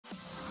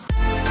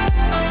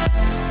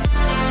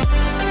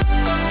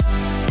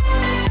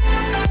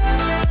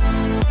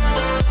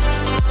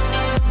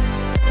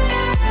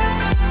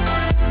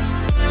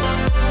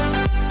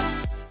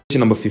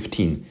number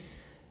 15.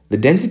 The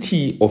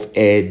density of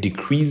air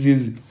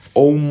decreases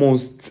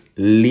almost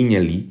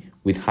linearly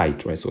with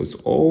height, right? So it's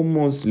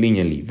almost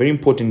linearly. Very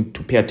important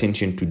to pay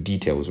attention to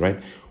details,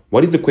 right?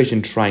 What is the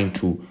question trying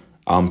to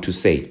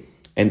say?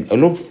 And a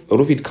lot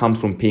of it comes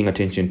from paying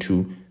attention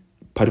to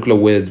particular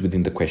words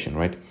within the question,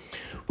 right?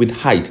 With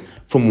height,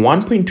 from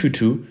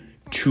 1.22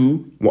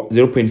 to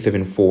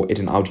 0.74 at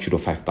an altitude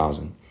of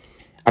 5,000.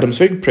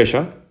 Atmospheric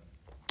pressure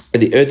at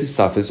the Earth's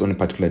surface on a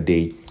particular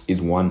day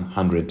is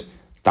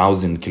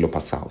 100,000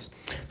 kilopascals.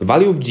 The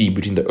value of G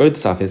between the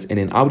Earth's surface and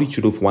an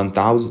altitude of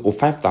 1,000 or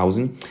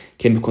 5,000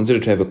 can be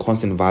considered to have a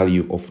constant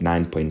value of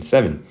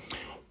 9.7.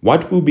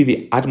 What will be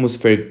the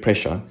atmospheric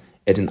pressure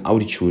at an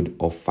altitude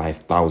of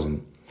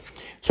 5,000?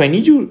 So I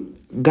need you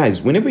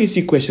guys, whenever you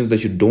see questions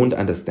that you don't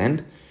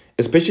understand,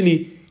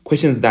 especially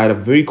questions that are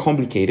very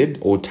complicated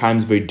or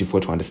times very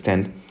difficult to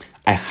understand,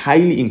 I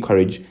highly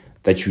encourage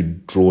that you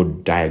draw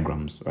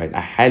diagrams, right?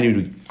 I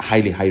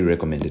highly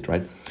recommend it,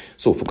 right?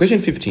 So for question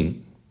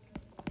 15,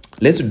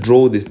 let's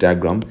draw this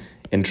diagram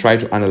and try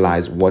to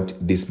analyze what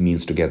this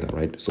means together,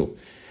 right? So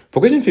for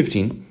question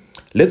 15,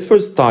 let's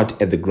first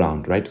start at the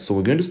ground, right? So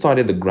we're going to start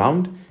at the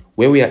ground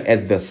where we are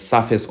at the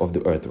surface of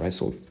the Earth, right?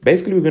 So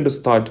basically we're going to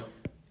start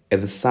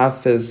at the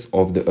surface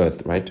of the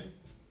Earth, right?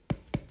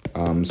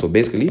 So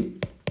basically,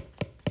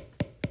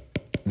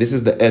 this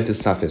is the Earth's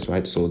surface,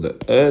 right? So the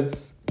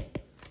Earth's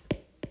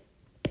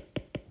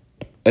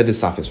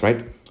surface,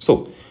 right?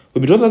 So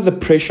we've been told that the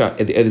pressure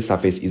at the Earth's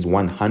surface is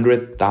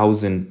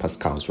 100,000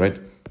 pascals, right?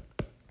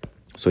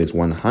 So it's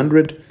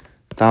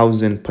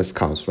 100,000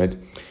 pascals, right?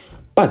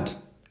 But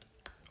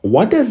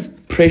what does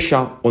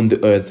pressure on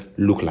the Earth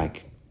look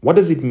like? What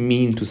does it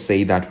mean to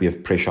say that we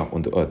have pressure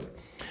on the Earth?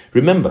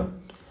 Remember,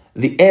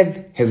 the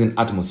Earth has an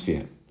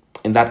atmosphere,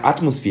 and that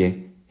atmosphere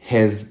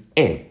has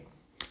air,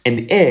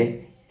 and air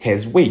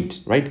has weight,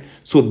 right?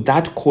 So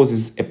that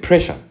causes a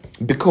pressure.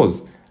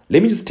 Because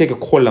let me just take a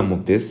column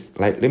of this,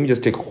 right? Let me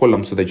just take a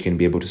column so that you can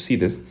be able to see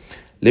this.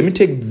 Let me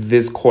take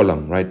this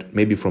column, right?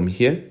 Maybe from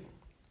here,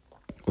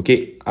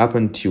 okay, up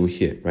until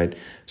here, right?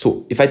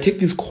 So if I take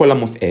this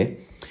column of air,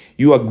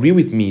 you agree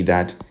with me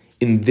that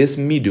in this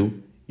middle,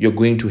 you're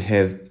going to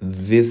have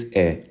this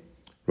air,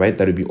 right?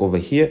 That will be over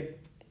here.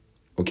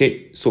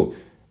 Okay, so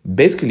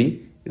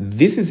basically,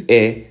 this is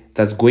air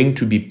that's going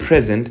to be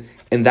present,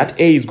 and that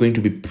air is going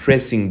to be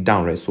pressing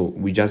down, right? So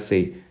we just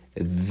say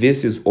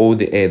this is all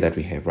the air that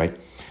we have, right?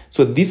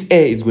 So this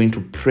air is going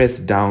to press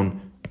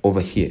down over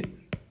here,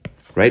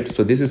 right?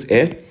 So this is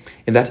air,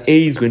 and that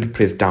air is going to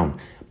press down,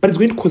 but it's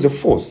going to cause a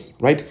force,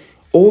 right?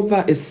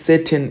 Over a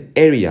certain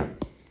area,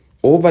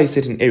 So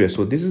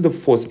this is the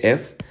force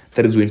F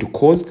that is going to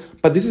cause,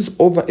 but this is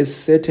over a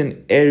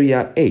certain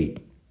area A,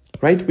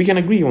 right? We can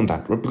agree on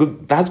that, right? Because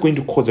that's going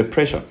to cause a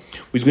pressure,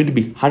 which is going to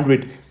be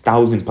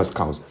 100,000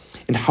 pascals.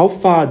 And how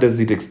far does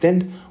it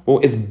extend?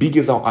 Well, as big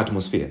as our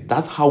atmosphere.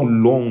 That's how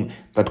long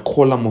that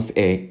column of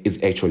air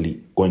is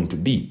actually going to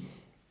be.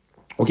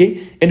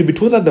 Okay, and to be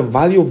told that the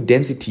value of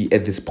density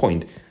at this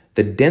point,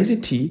 the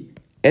density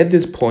at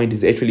this point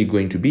is actually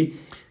going to be,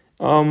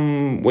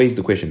 where is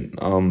the question?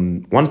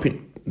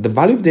 The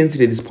value of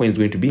density at this point is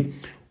going to be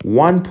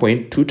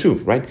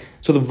 1.22, right?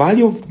 So the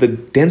value of the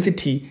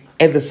density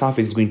at the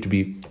surface is going to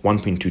be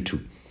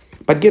 1.22.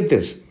 But get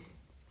this,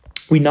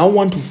 we now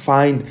want to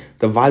find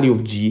the value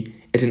of G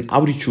at an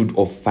altitude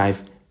of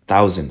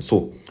 5,000.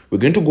 So we're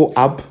going to go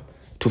up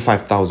to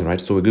 5,000,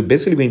 right? So we're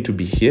basically going to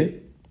be here,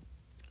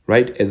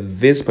 right, at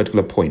this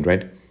particular point,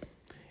 right?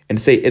 And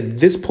say at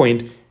this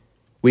point,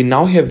 we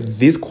now have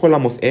this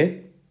column of air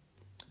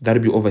that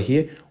will be over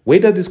here. Where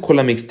does this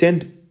column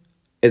extend?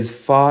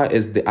 As far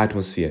as the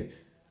atmosphere,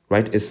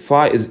 right? As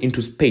far as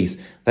into space.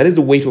 That is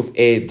the weight of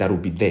air that will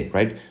be there,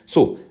 right?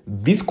 So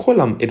this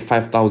column at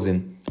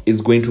 5,000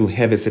 is going to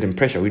have a certain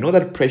pressure. We know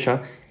that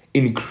pressure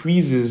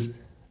increases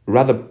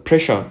with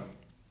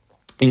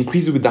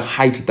the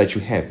height that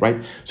you have,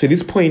 right? So at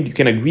this point, you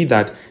can agree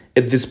that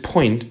at this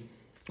point,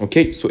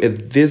 okay, so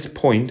at this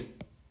point,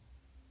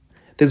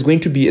 there's going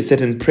to be a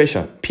certain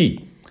pressure,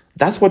 P.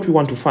 That's what we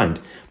want to find,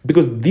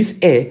 because this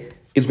air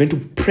is going to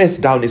press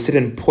down a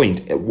certain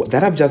point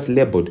that I've just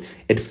labeled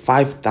at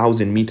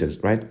 5,000 meters,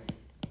 right?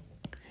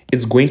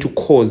 It's going to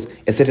cause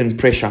a certain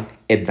pressure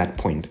at that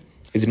point.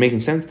 Is it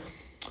making sense?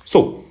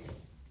 So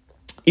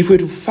if we're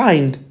to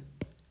find,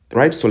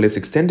 right, so let's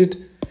extend it.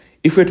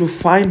 If we're to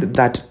find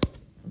that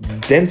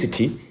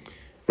density,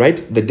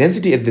 right, the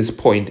density at this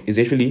point is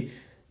actually,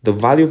 the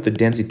value of the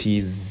density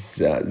is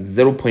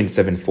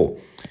 0.74.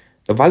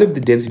 The value of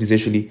the density is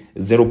actually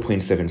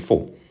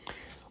 0.74.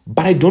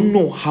 But I don't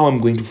know how I'm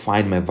going to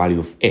find my value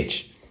of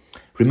H.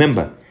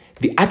 Remember,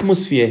 the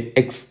atmosphere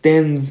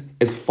extends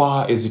as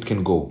far as it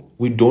can go.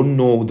 We don't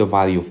know the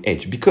value of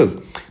H because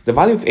the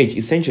value of H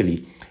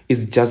essentially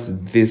is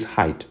just this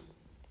height,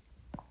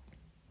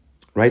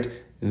 right?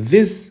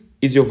 This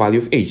is your value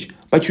of H,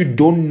 but you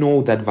don't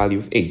know that value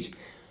of H.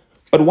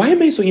 But why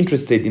am I so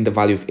interested in the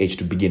value of H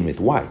to begin with?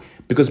 Why?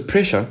 Because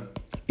pressure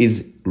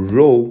is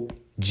rho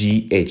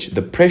GH.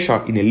 The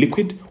pressure in a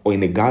liquid or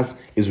in a gas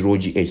is rho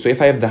GH. So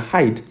if I have the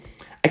height,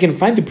 I can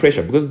find the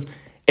pressure because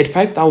at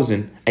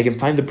 5,000, I can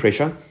find the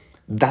pressure.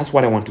 That's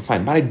what I want to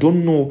find, but I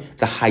don't know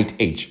the height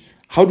h.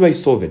 How do I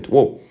solve it?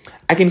 Well,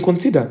 I can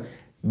consider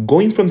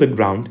going from the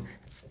ground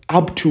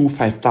up to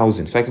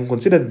 5,000. So I can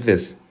consider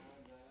this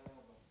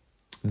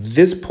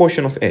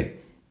portion of air,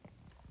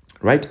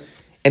 right?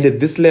 And at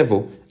this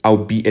level,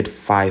 I'll be at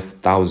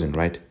 5,000,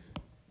 right?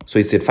 So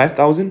it's at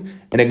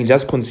 5,000, and I can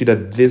just consider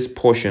this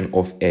portion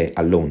of air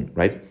alone,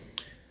 right?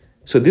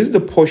 So this is the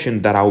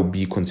portion that I'll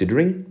be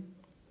considering.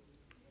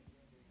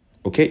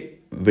 Okay,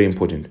 very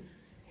important.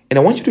 And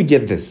I want you to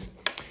get this.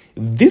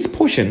 This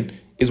portion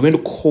is going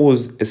to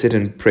cause a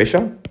certain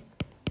pressure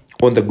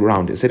on the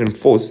ground, a certain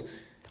force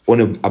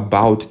on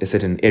about a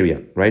certain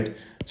area, right?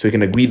 So you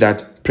can agree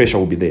that pressure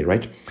will be there,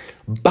 right?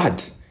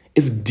 But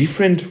it's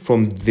different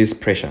from this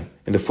pressure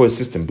in the first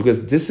system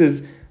because this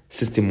is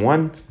system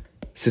 1,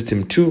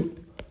 system 2,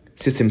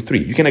 system 3.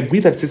 You can agree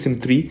that system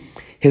 3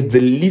 has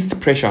the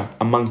least pressure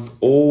amongst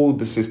all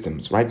the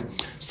systems, right?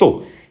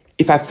 So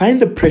if I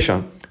find the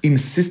pressure in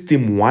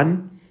system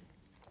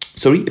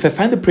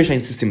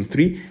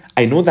 3,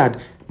 I know that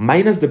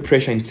minus the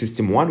pressure in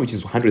system 1, which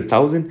is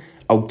 100,000,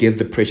 I'll get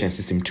the pressure in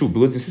system 2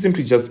 because in system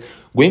 2 is just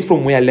going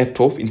from where I left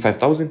off in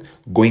 5,000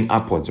 going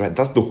upwards, right?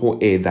 That's the whole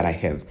air that I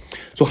have.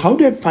 So how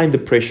do I find the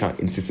pressure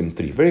in system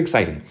 3? Very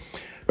exciting,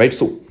 right?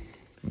 So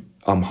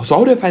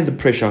how do I find the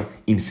pressure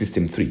in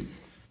system 3?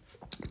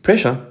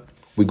 Pressure,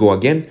 we go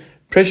again.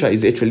 Pressure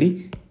is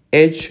actually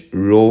H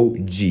rho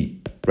G,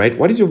 right?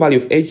 What is your value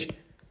of H?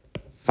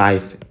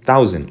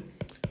 5,000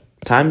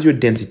 times your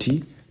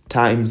density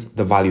times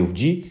the value of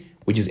G,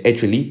 which is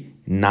actually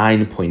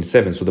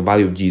 9.7. So the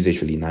value of G is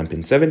actually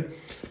 9.7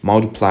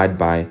 multiplied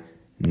by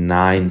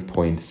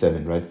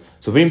 9.7, right?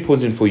 So very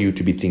important for you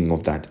to be thinking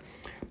of that.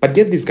 But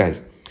get this,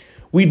 guys.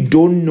 We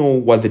don't know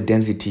what the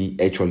density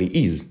actually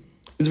is.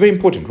 It's very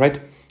important, right?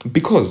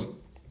 Because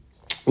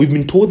we've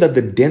been told that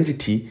the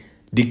density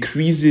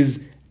decreases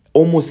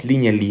almost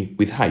linearly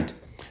with height.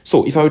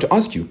 So if I were to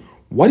ask you,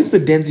 what is the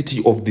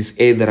density of this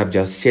air that I've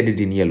just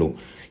shaded in yellow?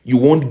 You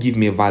won't give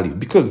me a value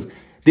because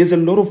there's a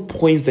lot of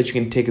points that you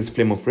can take as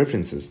frame of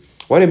references.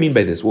 What do I mean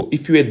by this? Well,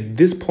 if you're at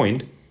this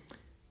point,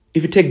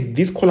 if you take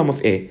this column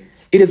of air,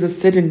 it has a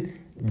certain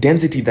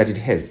density that it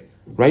has,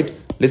 right?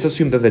 Let's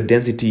assume that the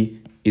density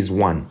is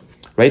 1,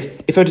 right?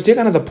 If I were to take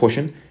another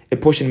portion, a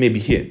portion maybe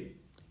here,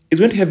 it's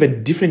going to have a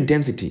different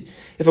density.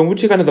 If I'm going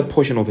to take another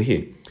portion over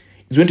here,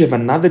 it's going to have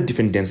another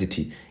different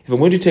density. If I'm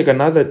going to take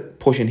another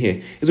portion here,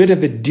 it's going to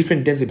have a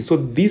different density. So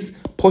these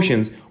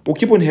portions will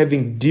keep on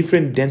having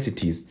different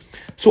densities.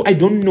 So I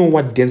don't know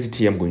what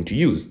density I'm going to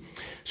use.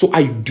 So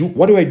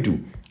what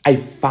do? I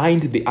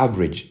find the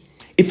average.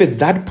 If at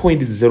that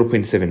point is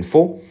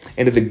 0.74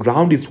 and at the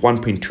ground is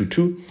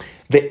 1.22,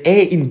 the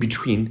air in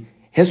between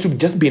has to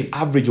just be an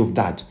average of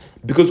that.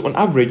 Because on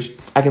average,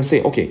 I can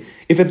say, okay,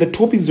 if at the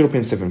top is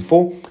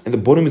 0.74 and the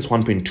bottom is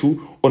 1.2,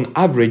 on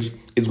average,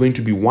 it's going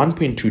to be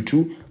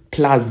 1.22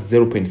 plus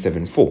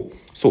 0.74.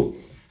 So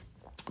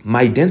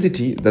my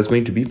density, that's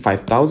going to be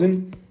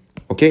 5,000,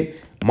 okay,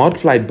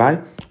 multiplied by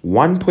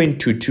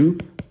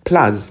 1.22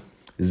 plus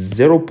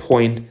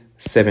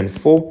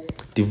 0.74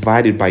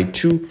 divided by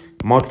 2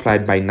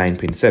 multiplied by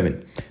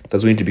 9.7.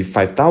 That's going to be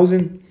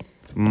 5,000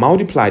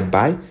 multiplied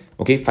by,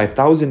 okay,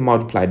 5,000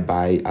 multiplied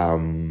by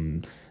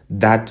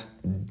that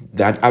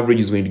average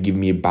is going to give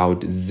me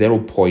about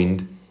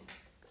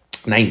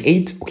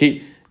 0.98,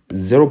 okay,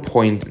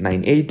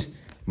 0.98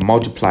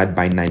 multiplied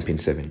by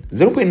 9.7.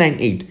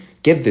 0.98,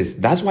 get this,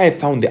 that's why I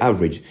found the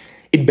average.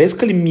 It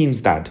basically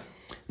means that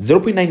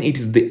 0.98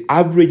 is the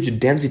average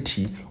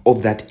density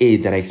of that air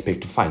that I expect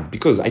to find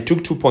because I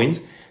took 2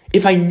 points.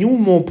 If I knew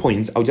more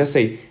points, I would just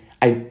say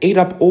I add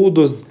up all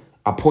those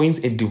points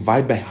and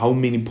divide by how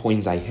many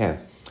points I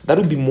have. That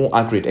would be more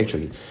accurate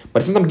actually.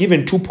 But since I'm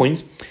given 2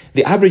 points,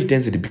 the average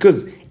density,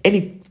 because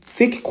any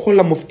thick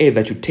column of air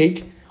that you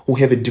take will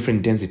have a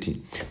different density.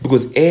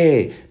 Because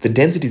air, the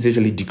density is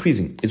actually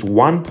decreasing. It's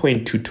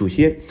 1.22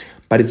 here,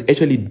 but it's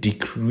actually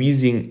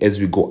decreasing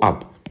as we go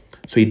up.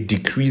 So it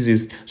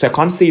decreases. So I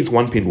can't say it's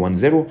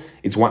 1.10.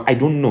 It's one. I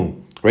don't know.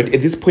 Right?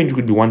 At this point, it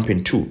could be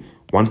 1.2,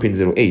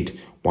 1.08,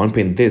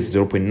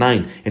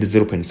 0.9, and it's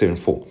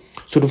 0.74.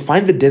 So to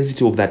find the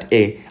density of that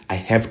air, I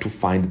have to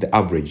find the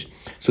average.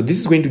 So this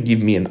is going to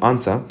give me an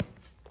answer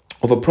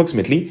of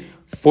approximately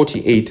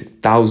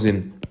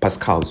 48,000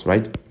 pascals,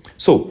 right?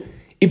 So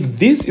if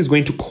this is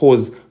going to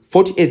cause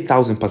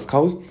 48,000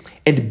 pascals,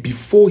 and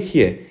before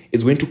here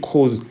is going to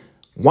cause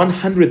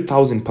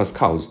 100,000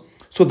 pascals,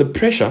 so the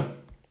pressure,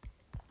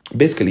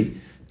 basically,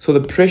 so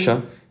the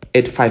pressure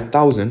at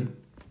 5,000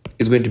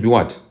 is going to be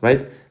what,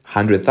 right?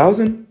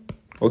 100,000,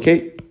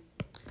 okay?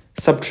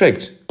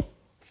 Subtract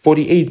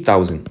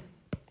 48,000,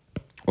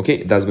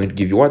 okay? That's going to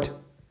give you what?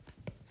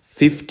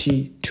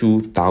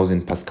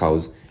 52,000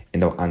 pascals,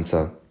 and our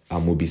answer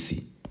will be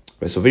C.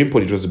 Right? So very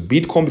important. It was a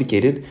bit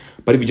complicated,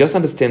 but if you just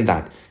understand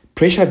that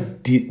pressure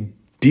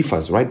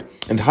differs, right?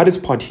 And the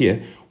hardest part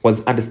here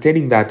was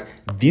understanding that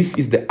this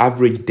is the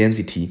average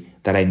density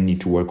that I need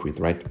to work with,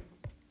 right?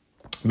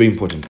 Very important.